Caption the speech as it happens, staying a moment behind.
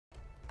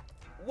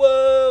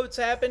Whoa, it's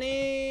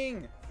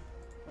happening!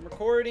 I'm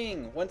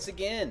recording once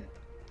again.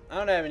 I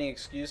don't have any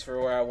excuse for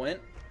where I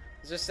went.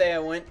 Let's just say I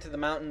went to the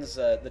mountains,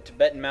 the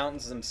Tibetan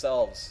mountains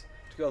themselves,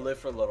 to go live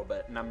for a little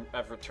bit, and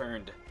I've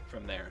returned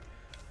from there.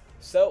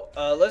 So,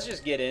 let's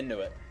just get into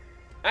it.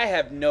 I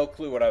have no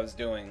clue what I was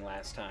doing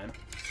last time.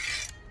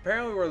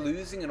 Apparently we're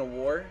losing in a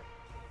war.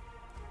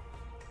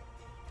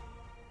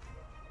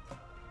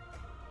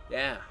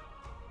 Yeah.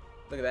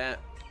 Look at that.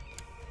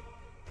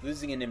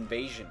 Losing an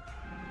invasion.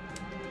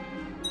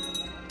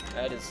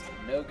 That is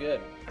no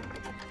good.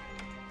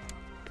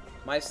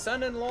 My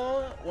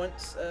son-in-law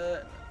wants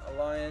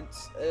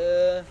alliance.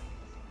 Is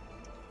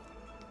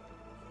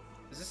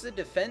this a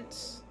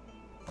defense?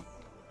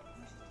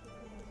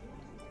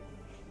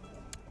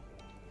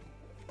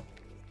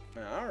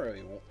 Man, I don't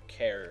really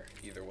care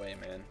either way,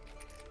 man.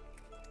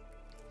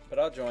 But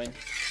I'll join.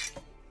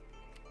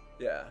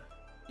 Yeah.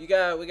 We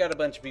got a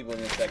bunch of people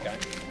against that guy.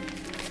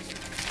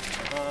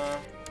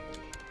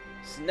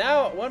 So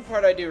now, one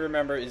part I do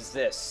remember is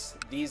this.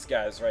 These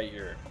guys right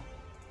here.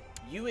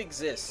 You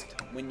exist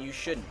when you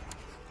shouldn't.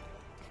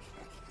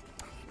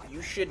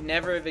 You should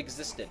never have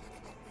existed.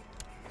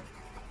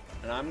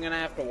 And I'm gonna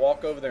have to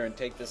walk over there and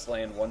take this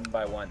land one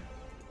by one.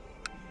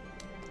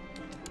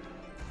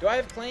 Do I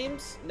have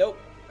claims? Nope,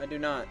 I do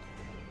not.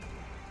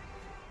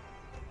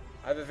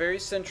 I have a very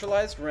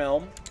centralized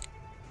realm.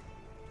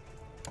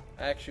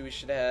 Actually, we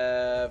should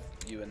have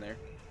you in there.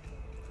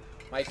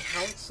 My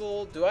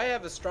council. Do I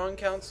have a strong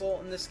council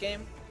in this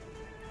game?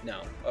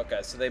 No. Okay,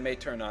 so they may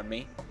turn on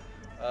me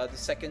the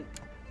second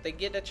they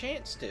get a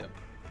chance to.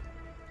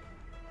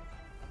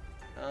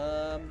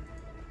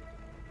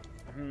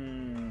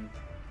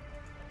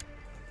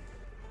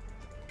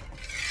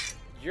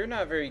 You're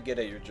not very good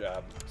at your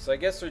job, so I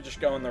guess we're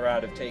just going the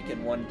route of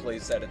taking one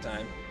place at a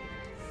time.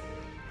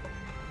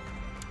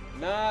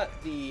 Not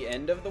the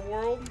end of the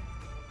world.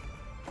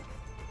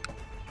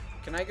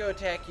 Can I go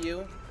attack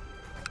you?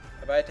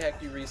 Have I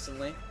attacked you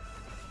recently?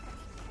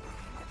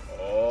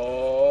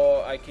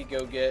 Oh, I could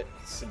go get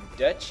some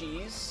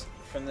duchies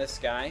from this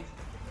guy.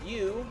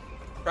 You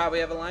probably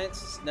have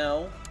alliances?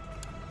 No.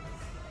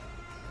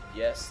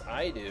 Yes,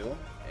 I do.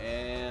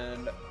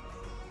 And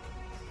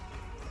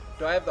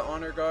do I have the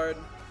honor guard?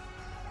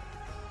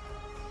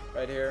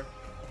 Right here.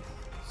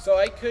 So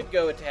I could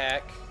go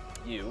attack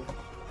you.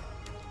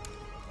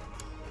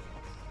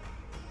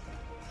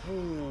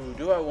 Ooh,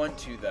 do I want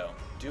to, though?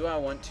 Do I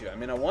want to? I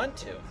mean, I want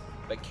to.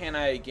 But can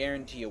I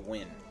guarantee a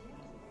win?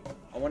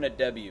 I want a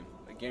W.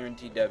 A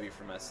guaranteed W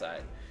for my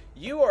side.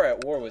 You are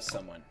at war with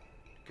someone.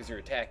 Because you're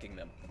attacking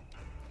them.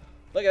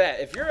 Look at that.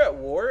 If you're at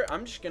war,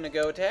 I'm just going to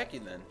go attack you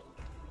then.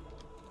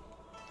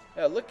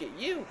 Yeah, look at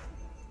you.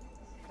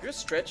 You're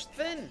stretched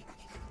thin.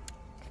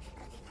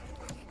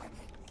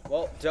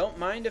 Well, don't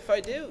mind if I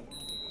do.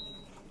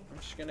 I'm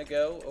just going to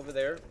go over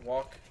there,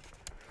 walk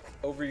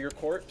over your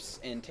corpse,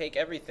 and take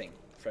everything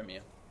from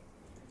you.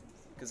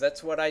 Because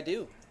that's what I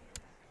do.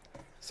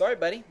 Sorry,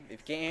 buddy.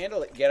 If you can't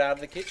handle it, get out of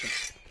the kitchen.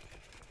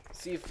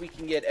 See if we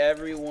can get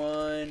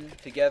everyone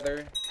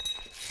together.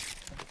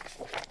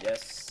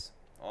 Yes.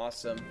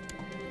 Awesome.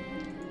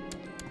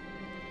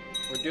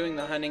 We're doing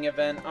the hunting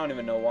event. I don't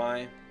even know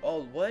why.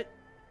 Oh, what?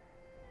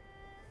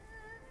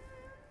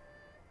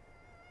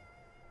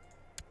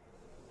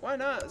 Why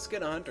not? Let's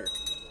get a hunter.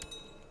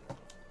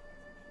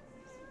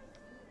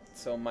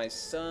 So my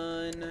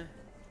son...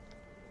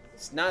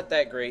 It's not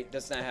that great.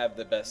 Does not have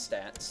the best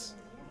stats.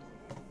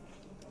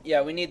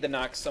 Yeah, we need to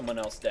knock someone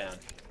else down.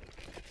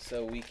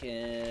 So we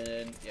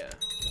can... Yeah.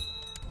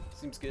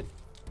 Seems good.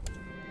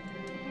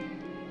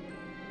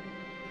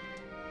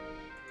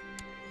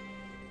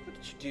 What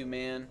did you do,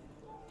 man?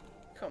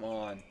 Come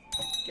on.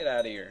 Get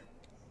out of here.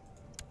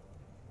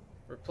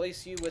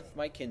 Replace you with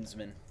my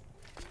kinsman.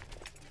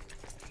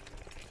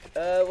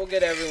 We'll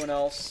get everyone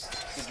else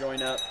to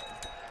join up.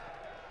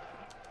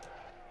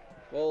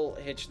 We'll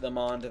hitch them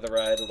on to the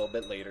ride a little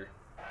bit later.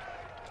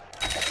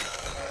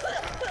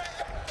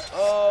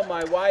 Oh,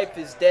 my wife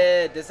is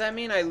dead. Does that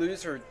mean I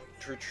lose her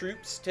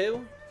troops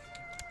too?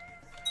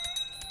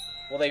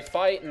 Will they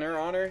fight in her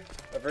honor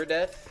of her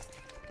death?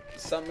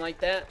 Something like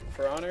that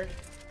for honor?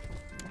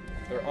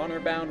 They're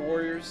honor-bound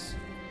warriors.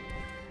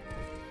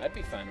 I'd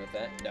be fine with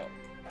that. No.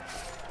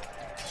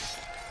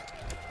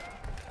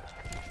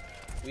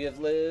 We have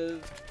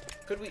lived.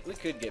 We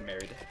could get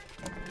married.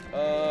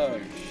 Oh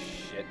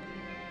shit.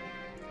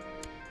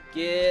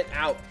 Get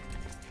out.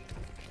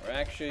 Or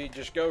actually,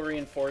 just go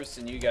reinforce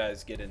and you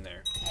guys get in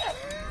there.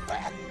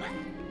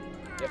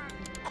 Yep.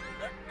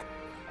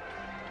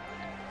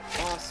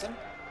 Awesome.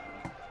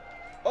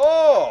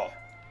 Oh!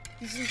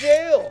 He's in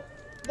jail!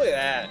 Look at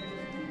that.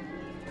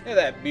 Look at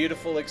that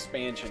beautiful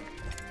expansion.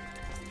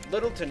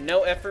 Little to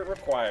no effort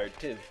required,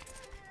 too.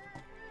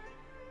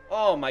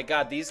 Oh my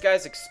god, these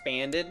guys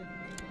expanded.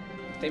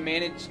 They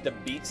managed to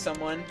beat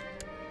someone.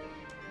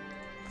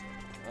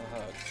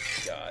 Oh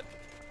god.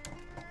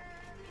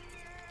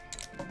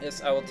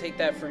 Yes, I will take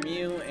that from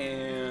you,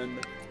 and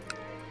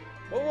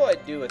what will I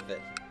do with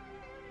it?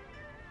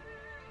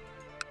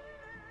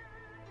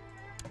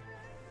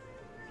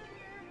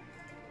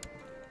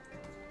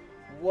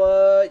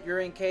 What? You're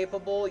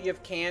incapable? You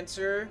have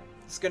cancer?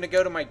 It's gonna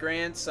go to my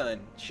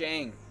grandson,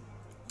 Zheng.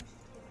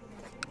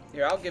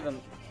 Here, I'll give him...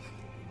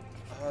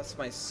 Oh, that's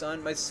my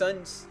son. My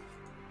son's...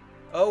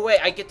 Oh, wait,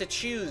 I get to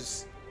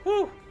choose.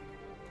 Whew.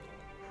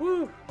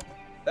 Whew.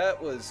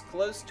 That was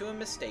close to a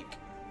mistake.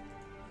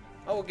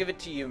 I will give it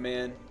to you,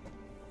 man.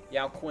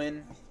 Yao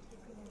Quinn.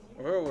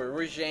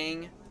 We're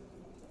Zheng.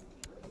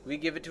 We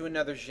give it to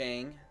another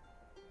Zheng.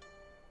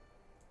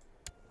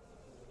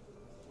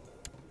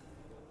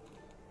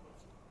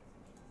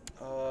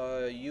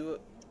 You...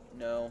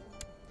 No.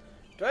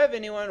 Do I have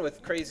anyone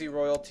with crazy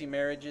royalty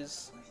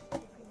marriages?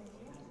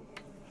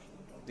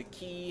 The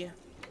Key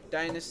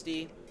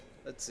Dynasty?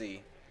 Let's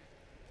see.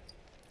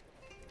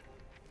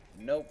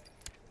 Nope.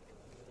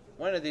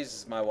 One of these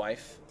is my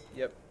wife.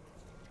 Yep.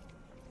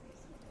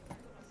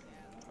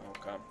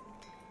 Okay.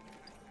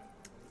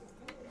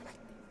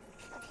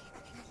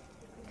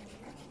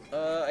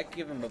 I could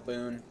give him a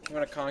boon. You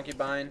want a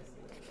concubine?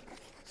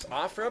 Let's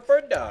offer up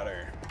our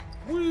daughter.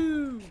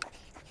 Woo!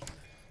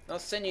 I'll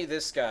send you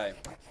this guy.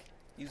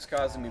 He's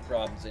causing me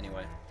problems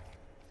anyway.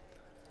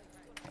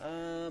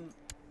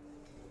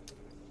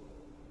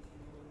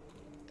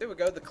 There we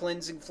go, the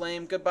Cleansing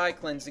Flame. Goodbye,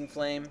 Cleansing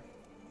Flame.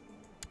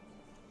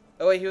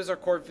 Oh wait, he was our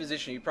court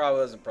physician. He probably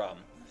wasn't a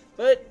problem.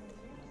 But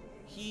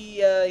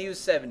he was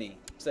 70,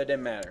 so it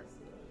didn't matter.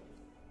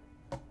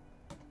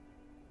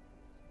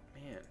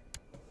 Man.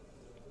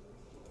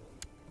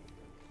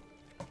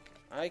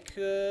 I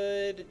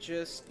could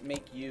just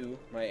make you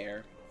my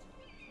heir.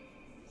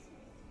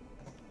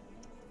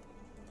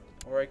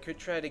 Or I could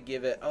try to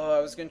give it... Oh,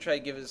 I was going to try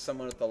to give it to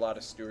someone with a lot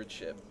of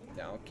stewardship.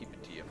 Now I'll keep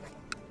it to you.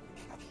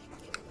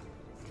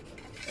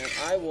 And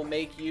I will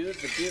make you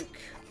the Duke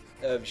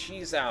of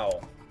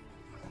Shizao.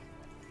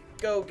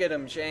 Go get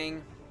him,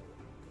 Zheng.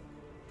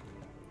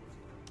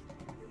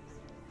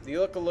 You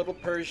look a little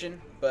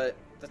Persian, but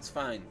that's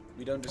fine.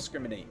 We don't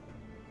discriminate.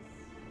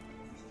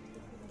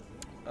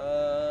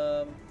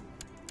 Okay.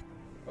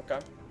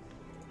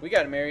 We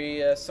gotta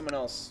marry someone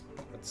else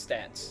with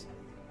stats.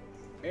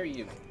 Marry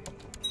you.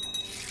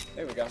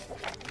 There we go.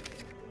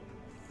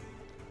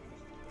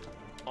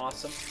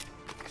 Awesome.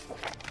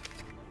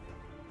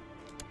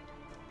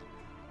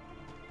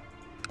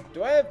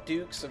 Do I have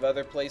dukes of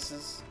other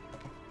places?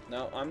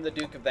 No, I'm the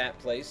duke of that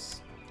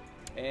place.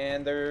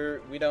 And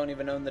we don't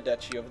even own the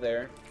duchy over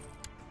there.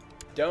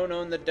 Don't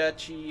own the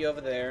duchy over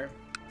there.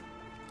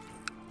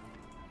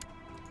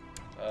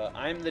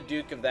 I'm the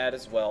duke of that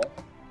as well.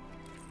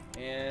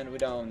 And we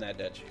don't own that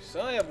duchy.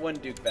 So I have one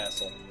duke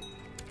vassal.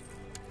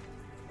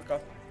 Okay.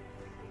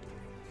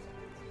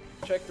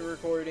 Check the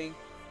recording.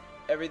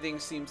 Everything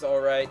seems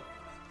alright.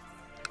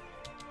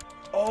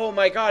 Oh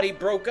my god, he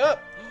broke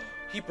up!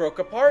 He broke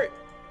apart!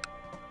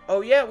 Oh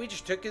yeah, we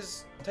just took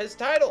his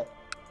title.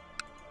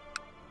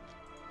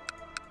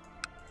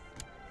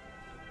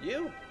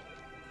 You?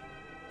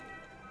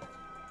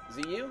 Is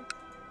it you?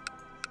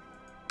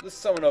 There's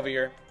someone over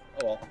here.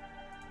 Oh well.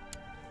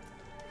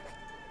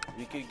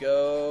 We could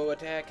go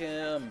attack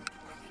him.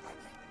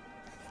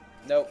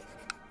 Nope.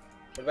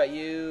 What about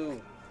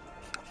you?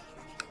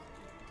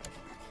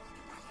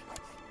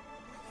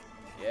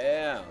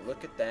 Yeah,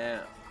 look at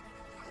that.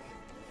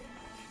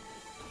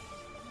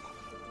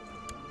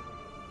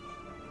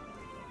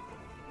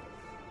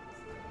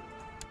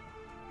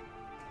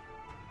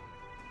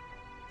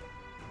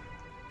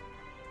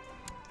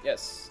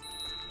 Yes.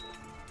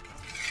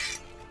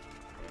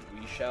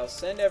 And we shall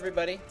send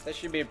everybody. That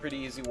should be a pretty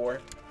easy war.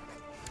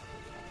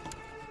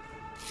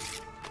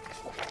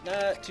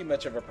 Not too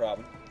much of a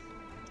problem.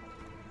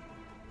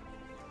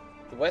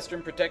 The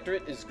Western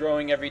Protectorate is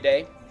growing every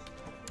day.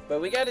 But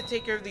we gotta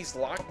take care of these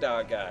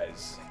lockjaw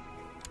guys.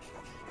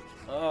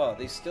 Oh,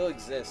 they still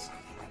exist.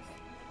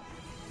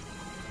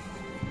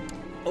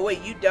 Oh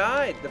wait, you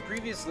died! The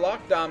previous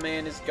lockjaw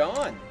man is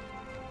gone.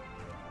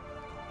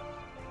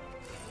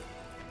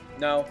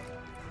 No.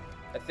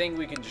 I think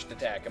we can just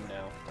attack him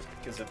now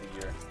because of the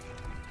year.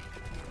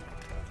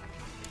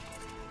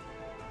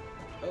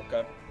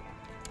 Okay.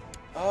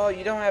 Oh,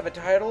 you don't have a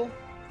title?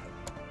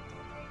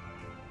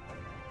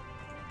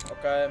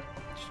 Okay.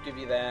 Just give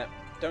you that.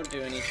 Don't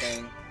do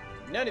anything.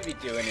 None of you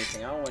do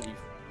anything. I don't want you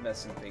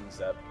messing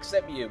things up.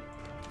 Except you.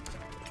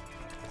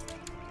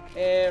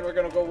 And we're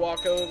gonna go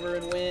walk over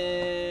and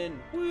win.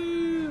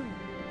 Woo!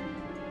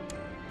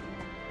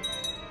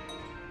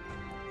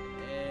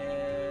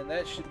 And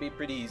that should be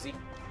pretty easy.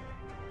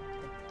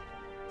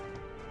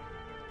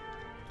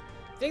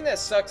 The thing that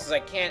sucks is I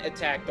can't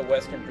attack the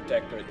Western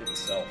Protectorate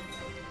itself.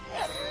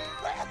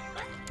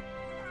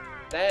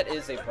 That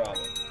is a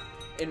problem.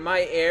 And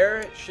my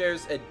heir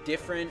shares a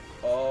different...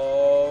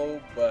 Oh,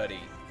 buddy.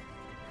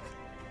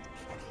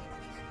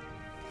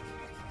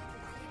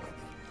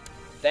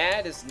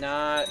 That is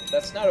not...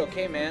 That's not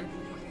okay, man.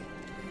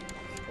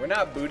 We're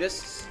not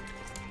Buddhists.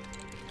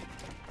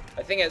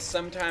 I think at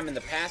some time in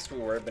the past we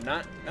were, but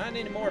not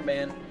anymore,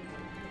 man.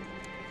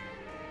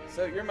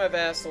 So, you're my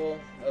vassal.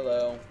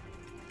 Hello.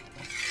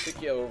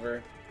 Took you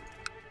over.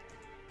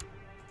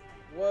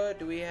 What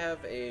do we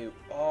have?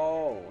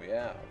 Oh,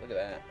 yeah. Look at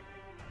that.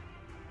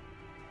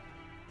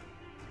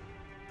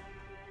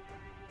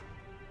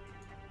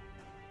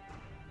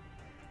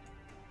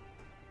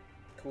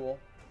 Cool.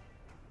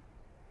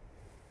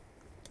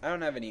 I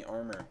don't have any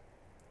armor.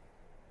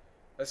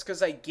 That's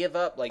because I give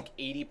up like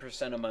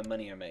 80% of my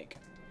money I make.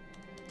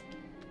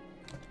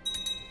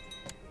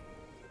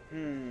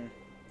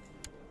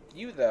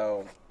 You,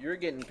 though, you're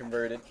getting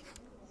converted.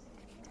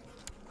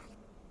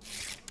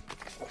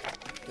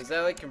 Does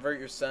that, like, convert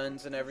your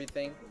sons and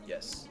everything?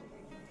 Yes.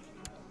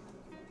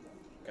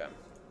 Okay.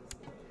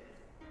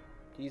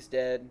 He's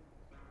dead.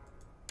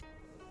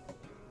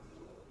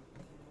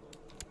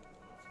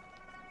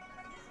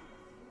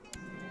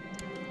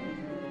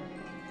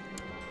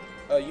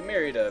 Oh, you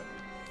married a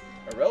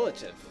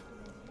relative.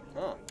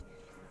 Huh.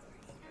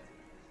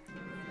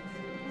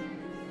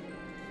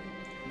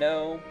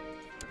 No.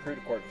 Recruit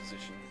a court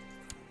physician.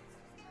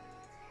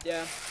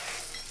 Yeah.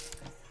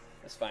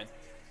 That's fine.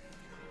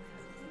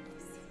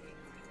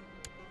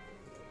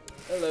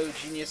 Hello,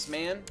 genius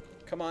man.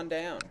 Come on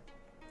down.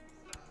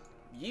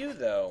 You,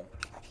 though.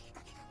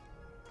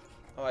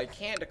 Oh, I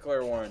can't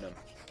declare war on him.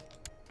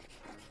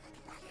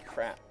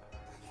 Crap.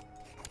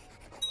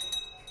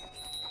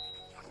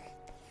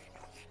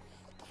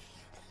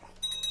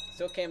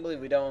 Still can't believe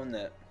we don't own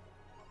that.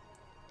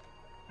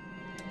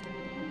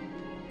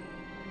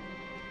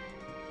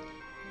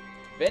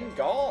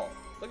 Bengal.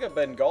 Look at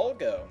Bengal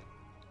go.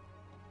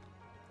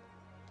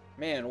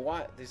 Man,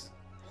 what?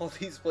 All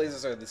these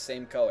places are the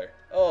same color.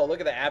 Oh, look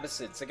at the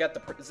Abbasids. I got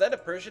the. Is that a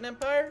Persian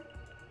Empire?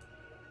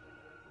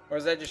 Or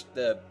is that just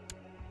the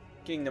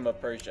Kingdom of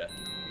Persia?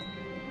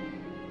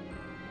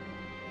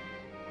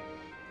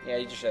 Yeah,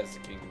 he just has the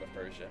Kingdom of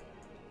Persia.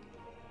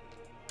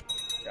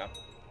 Yeah.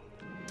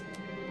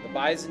 The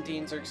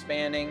Byzantines are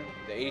expanding.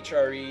 The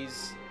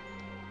HRE's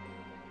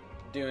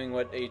doing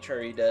what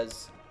HRE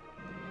does.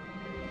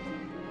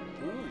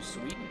 Ooh,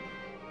 Sweden.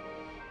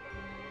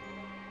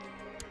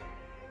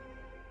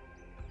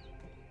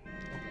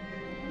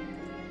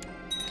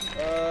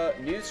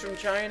 News from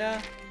China.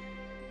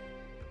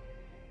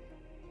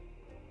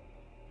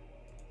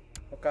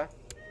 Okay.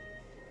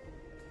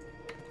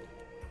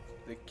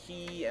 The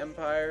Qi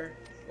Empire.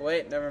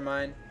 Wait, never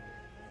mind.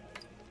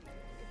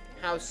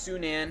 House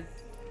Sunan.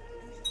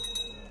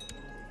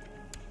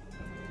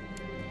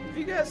 Have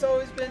you guys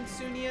always been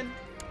Sunnian?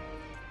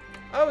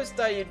 I always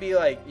thought you'd be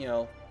like, you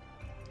know,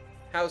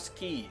 House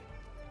Qi.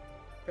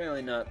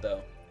 Apparently not,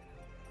 though.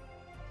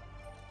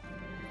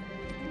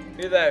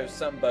 Maybe that was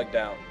something bugged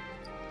out.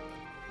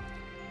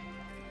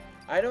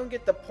 I don't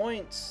get the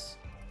points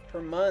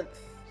per month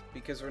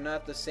because we're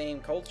not the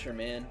same culture,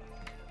 man.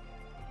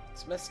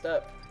 It's messed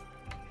up.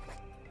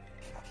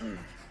 Kind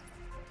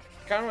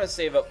of want to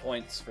save up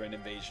points for an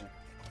invasion.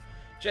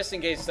 Just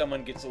in case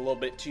someone gets a little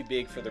bit too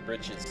big for their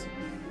britches.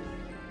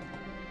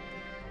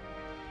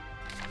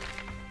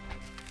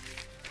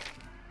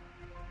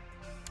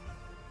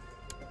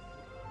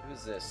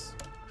 Who's this?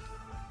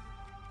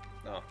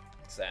 Oh,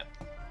 what's that?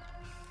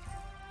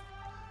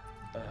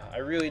 I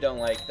really don't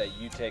like that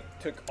you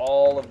took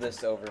all of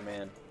this over,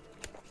 man.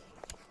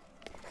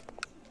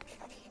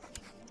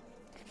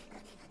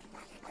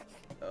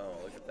 Oh,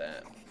 look at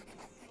that.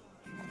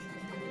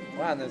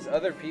 Wow, and there's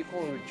other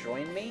people who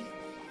joined me?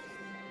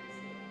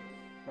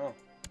 Oh.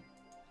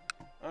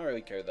 I don't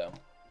really care, though.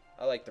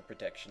 I like the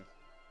protection.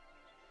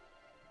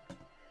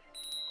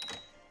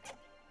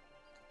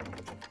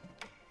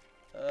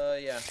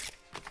 Yeah.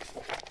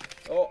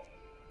 Oh.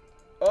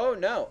 Oh,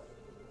 no.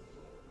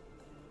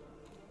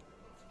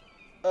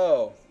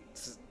 Oh,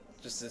 it's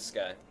just this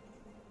guy.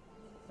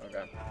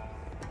 Okay.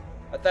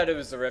 I thought it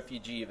was the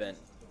refugee event.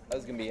 I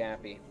was gonna be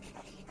happy.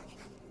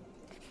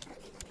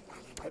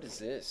 What is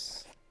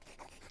this?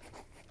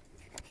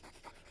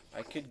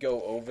 I could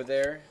go over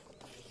there.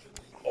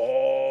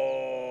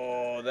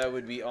 Oh, that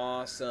would be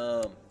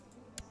awesome.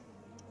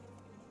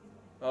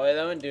 Oh, wait,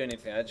 that wouldn't do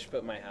anything. I just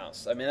put my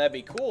house. I mean, that'd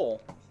be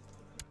cool.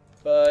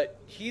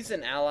 But he's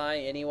an ally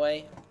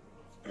anyway.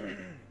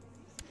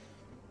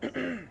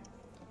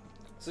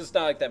 So it's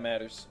not like that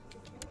matters.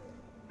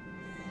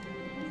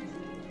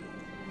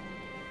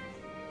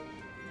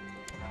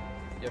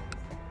 Yep.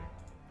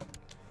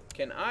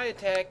 Can I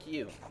attack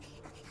you?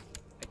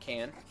 I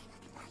can.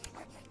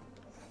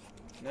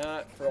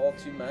 Not for all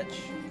too much,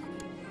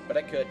 but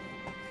I could.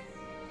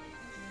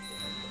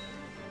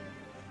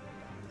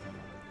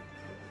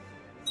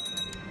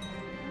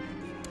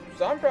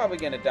 So I'm probably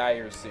gonna die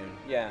here soon.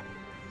 Yeah.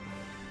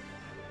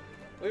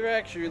 We were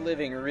actually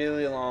living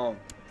really long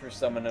for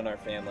someone in our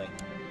family.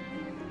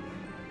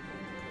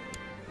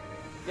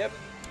 Yep,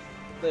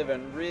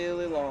 living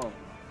really long.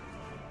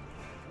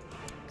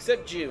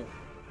 Except Jew.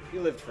 He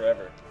lived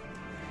forever.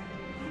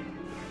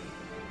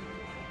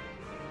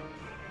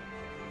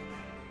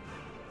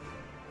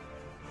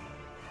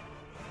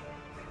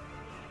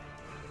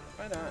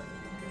 Why not?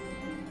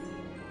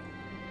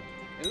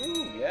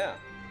 Ooh, yeah.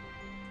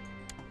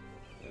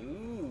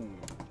 Ooh,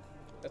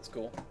 that's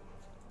cool.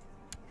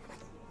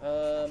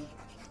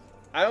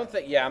 I don't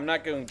think, yeah, I'm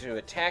not going to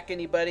attack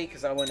anybody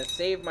because I want to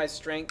save my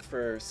strength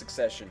for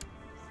succession.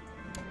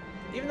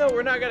 Even though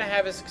we're not going to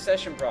have a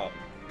succession problem,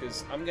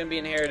 because I'm going to be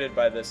inherited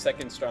by the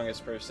second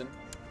strongest person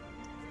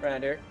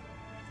around here.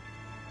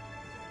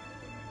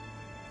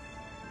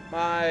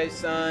 My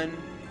son.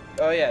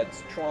 Oh yeah,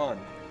 it's Tron.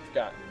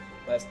 Forgot.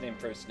 Last name,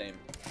 first name.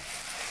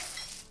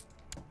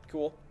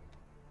 Cool.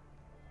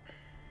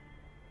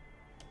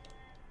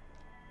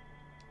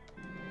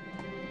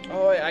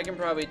 Oh, I can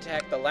probably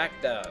attack the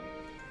Lactod.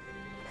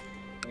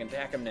 I can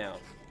attack him now.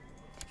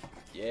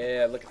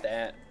 Yeah, look at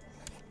that.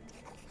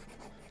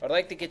 I'd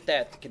like to get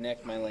that to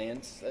connect my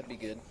lands. That'd be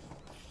good.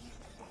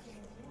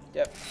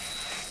 Yep.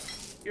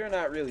 You're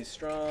not really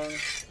strong.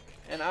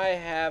 And I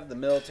have the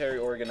military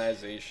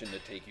organization to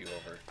take you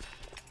over.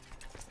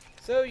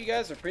 So you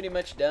guys are pretty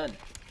much done.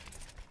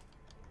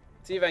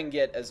 See if I can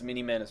get as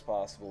many men as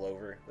possible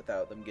over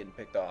without them getting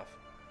picked off.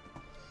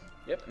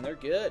 Yep, and they're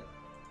good.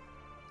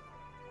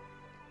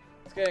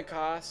 It's gonna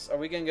cost. Are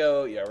we gonna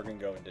go? Yeah, we're gonna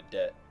go into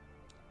debt.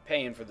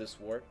 Paying for this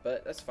war,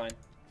 but that's fine.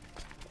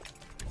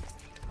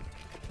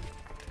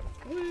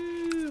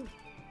 Woo!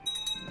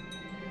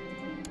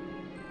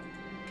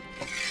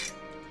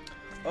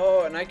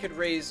 Oh, and I could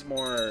raise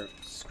more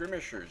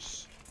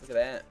skirmishers. Look at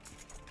that.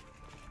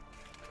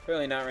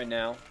 Apparently not right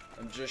now.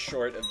 I'm just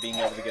short of being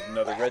able to get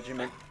another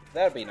regiment.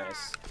 That'd be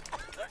nice.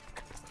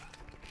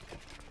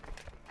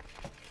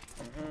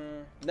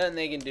 Nothing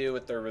they can do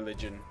with their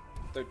religion.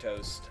 They're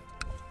toast.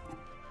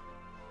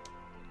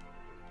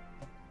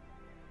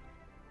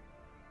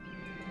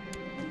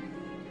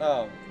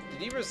 Oh,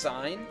 did he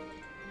resign?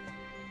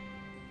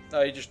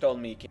 Oh, he just told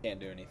me he can't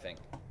do anything.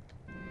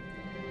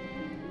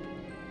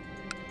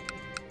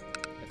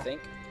 I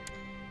think.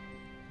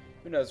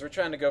 Who knows? We're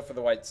trying to go for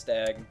the white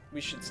stag.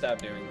 We should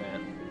stop doing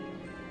that.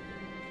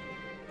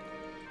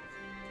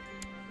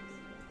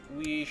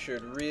 We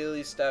should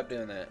really stop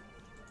doing that.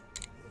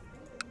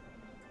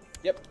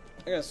 Yep,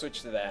 I'm gonna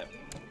switch to that.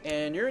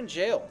 And you're in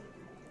jail.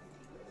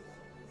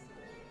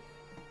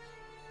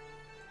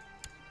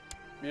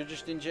 You're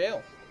just in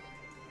jail.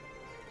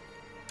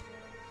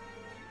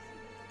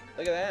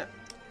 Look at that.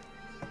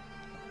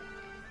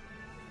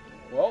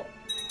 Well.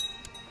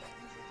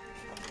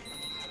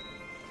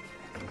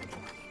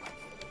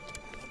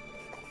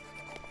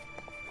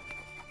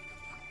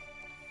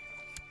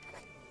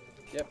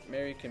 Yep,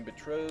 American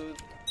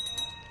betrothed.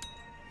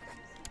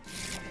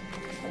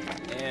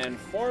 And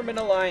form an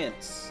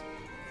alliance.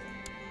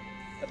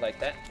 I'd like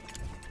that.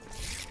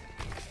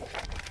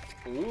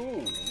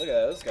 Ooh, look at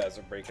that. Those guys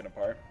are breaking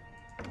apart.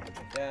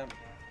 Yeah.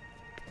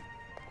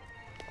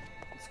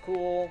 It's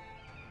cool.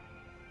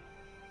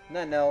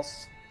 Nothing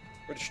else.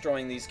 We're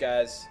destroying these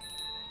guys.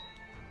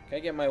 Can I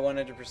get my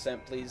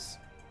 100%, please?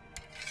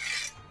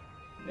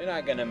 They're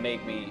not gonna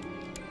make me...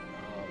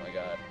 Oh my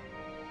god.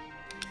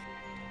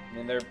 I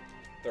mean, their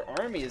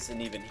army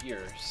isn't even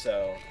here,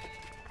 so...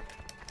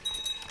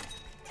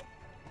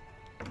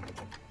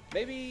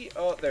 Maybe...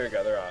 Oh, there we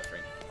go. They're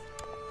offering.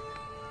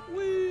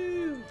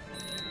 Woo!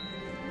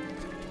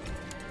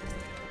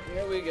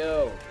 Here we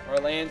go. Our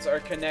lands are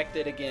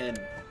connected again.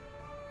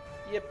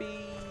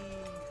 Yippee!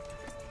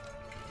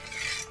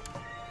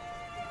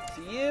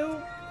 So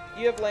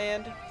you have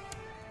land.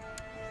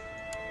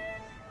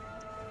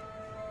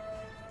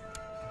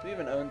 Who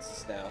even owns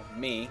this now?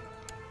 Me.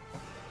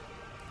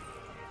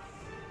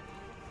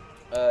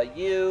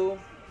 You.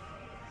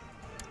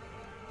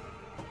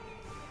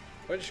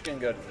 We're just gonna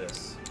go to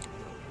this.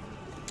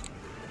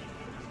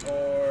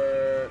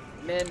 Or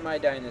mend my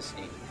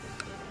dynasty.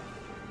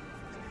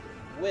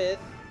 With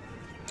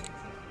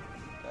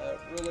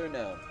ruler,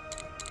 no.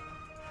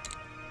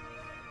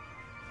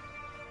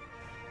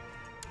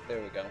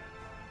 There we go.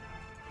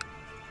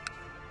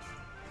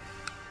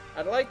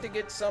 I'd like to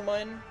get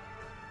someone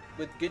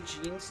with good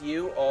genes.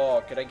 You?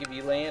 Oh, could I give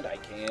you land? I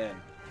can.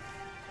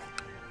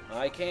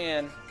 I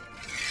can.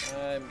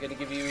 I'm gonna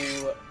give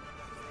you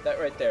that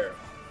right there.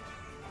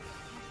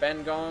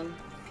 Bangong.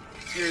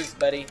 It's yours,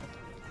 buddy.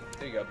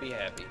 There you go. Be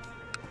happy.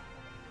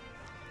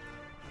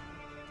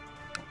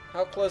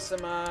 How close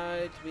am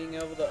I to being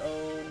able to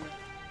own?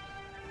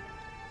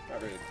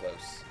 Not really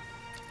close.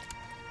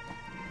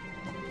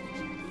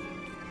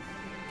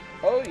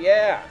 Oh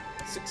yeah!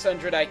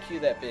 600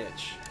 IQ that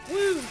bitch.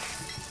 Woo!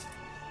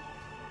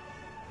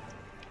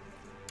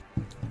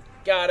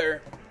 Got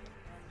her.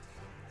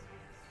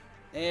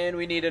 And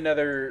we need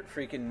another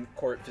freaking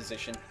court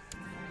physician.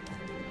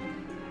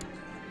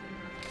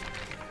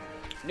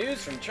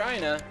 News from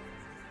China.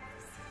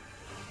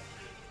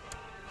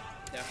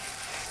 Yeah.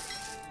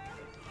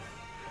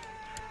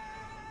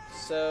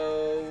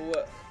 So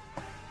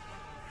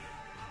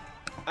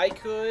I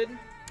could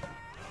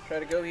try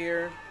to go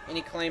here.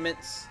 Any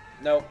claimants?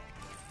 Nope.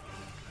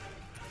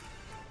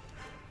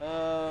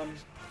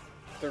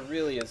 There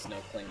really is no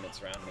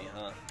claimants around me,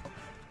 huh?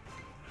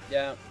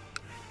 Yeah.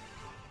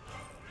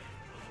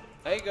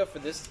 I could go for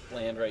this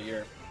land right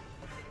here.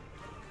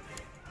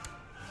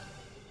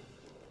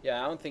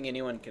 Yeah, I don't think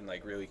anyone can,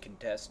 like, really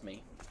contest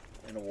me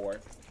in a war.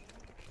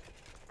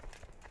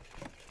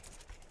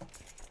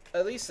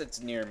 At least it's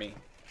near me.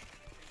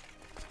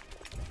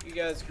 You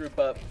guys group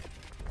up.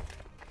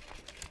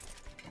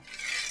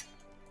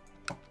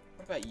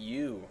 What about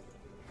you?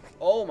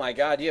 Oh my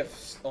god, you have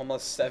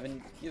almost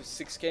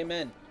 6K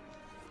men.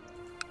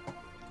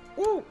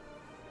 Woo!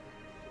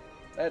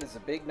 That is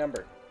a big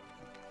number.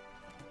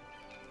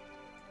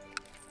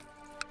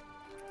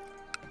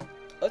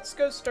 Let's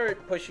go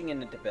start pushing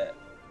into Tibet.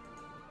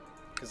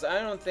 Because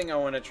I don't think I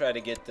want to try to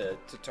get to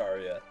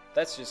Tartaria.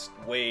 That's just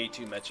way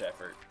too much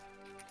effort.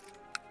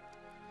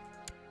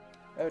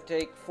 That would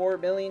take 4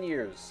 million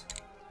years.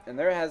 And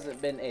there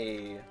hasn't been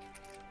a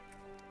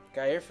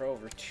guy here for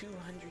over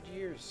 200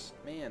 years.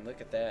 Man,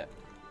 look at that.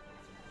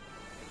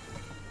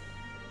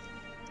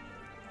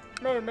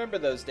 I don't remember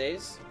those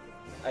days,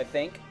 I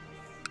think.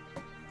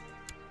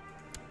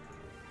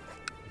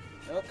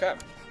 Okay.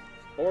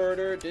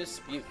 Border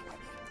dispute.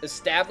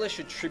 Establish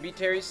a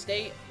tributary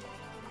state?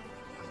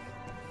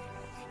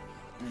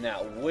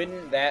 Now,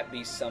 wouldn't that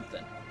be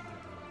something?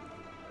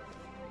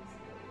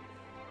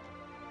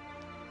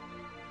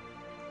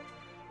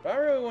 But I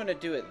really want to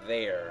do it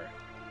there.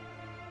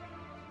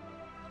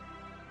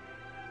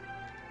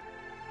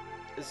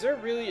 Is there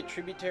really a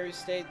tributary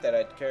state that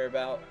I'd care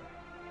about?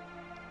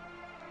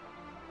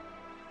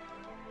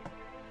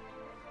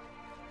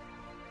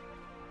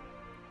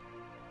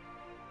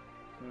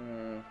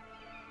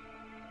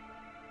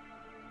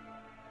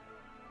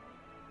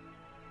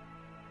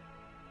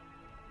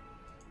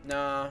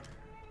 Nah,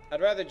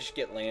 I'd rather just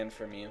get land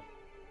from you.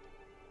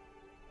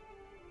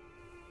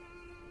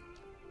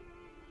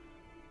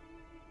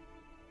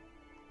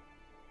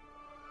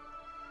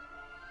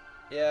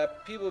 Yeah,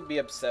 people would be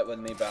upset with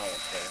me, but I don't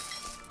care.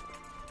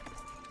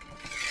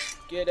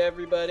 Get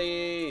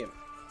everybody!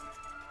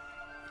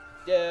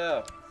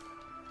 Yeah!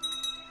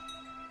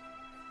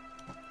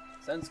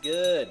 Sounds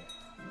good.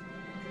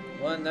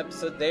 One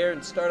episode there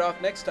and start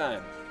off next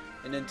time.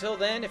 And until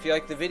then, if you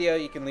like the video,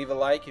 you can leave a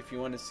like. If you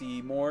want to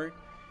see more,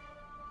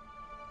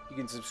 you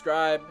can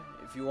subscribe.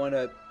 If you want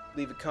to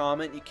leave a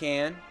comment, you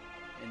can.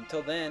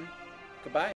 Until then, goodbye.